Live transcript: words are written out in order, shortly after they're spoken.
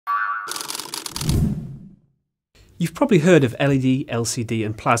You've probably heard of LED, LCD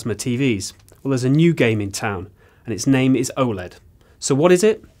and plasma TVs. Well, there's a new game in town and its name is OLED. So what is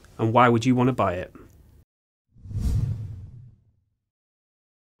it and why would you want to buy it?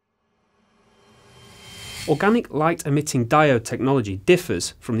 Organic light emitting diode technology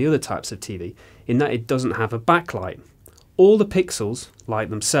differs from the other types of TV in that it doesn't have a backlight. All the pixels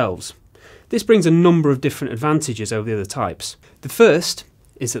light themselves. This brings a number of different advantages over the other types. The first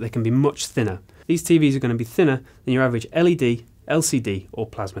is that they can be much thinner. These TVs are going to be thinner than your average LED, LCD or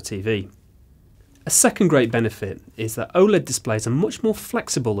plasma TV. A second great benefit is that OLED displays are much more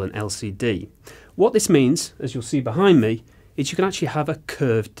flexible than LCD. What this means, as you'll see behind me, is you can actually have a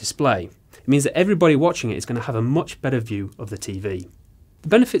curved display. It means that everybody watching it is going to have a much better view of the TV. The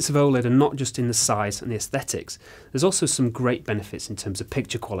benefits of OLED are not just in the size and the aesthetics, there's also some great benefits in terms of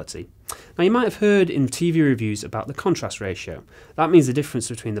picture quality. Now you might have heard in TV reviews about the contrast ratio. That means the difference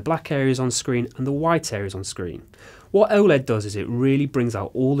between the black areas on screen and the white areas on screen. What OLED does is it really brings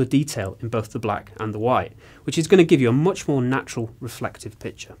out all the detail in both the black and the white, which is going to give you a much more natural reflective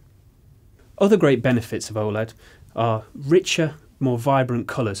picture. Other great benefits of OLED are richer, more vibrant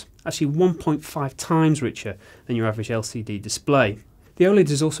colours, actually 1.5 times richer than your average LCD display. The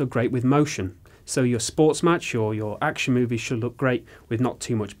OLED is also great with motion, so your sports match or your action movie should look great with not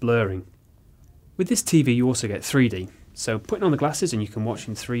too much blurring. With this TV you also get 3D, so putting on the glasses and you can watch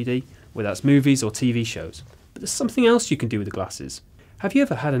in 3D, whether that's movies or TV shows. But there's something else you can do with the glasses. Have you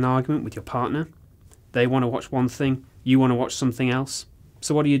ever had an argument with your partner? They want to watch one thing, you want to watch something else.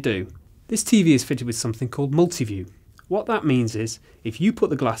 So what do? This TV is fitted with something called multi-view. What that means is, if you put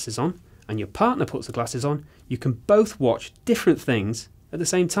the glasses on, and your partner puts the glasses on, you can both watch different things at the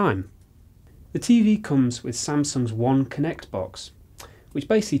same time. The TV comes with Samsung's One Connect box, which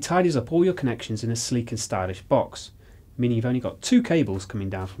basically tidies up all your connections in a sleek and stylish box, meaning you've only got two cables coming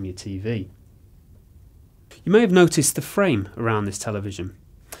down from your TV. You may have noticed the frame around this television.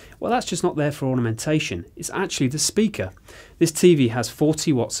 Well, that's just not there for ornamentation, it's actually the speaker. This TV has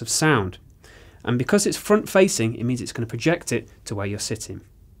 40 watts of sound, and because it's front facing, it means it's going to project it to where you're sitting.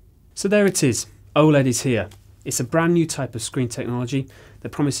 So there it is, OLED is here. It's a brand new type of screen technology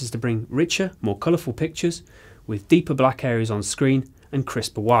that promises to bring richer, more colourful pictures with deeper black areas on screen and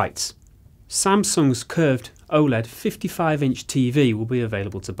crisper whites. Samsung's curved OLED 55-inch TV will be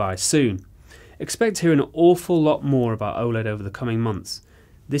available to buy soon. Expect to hear an awful lot more about OLED over the coming months.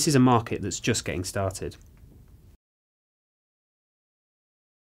 This is a market that's just getting started.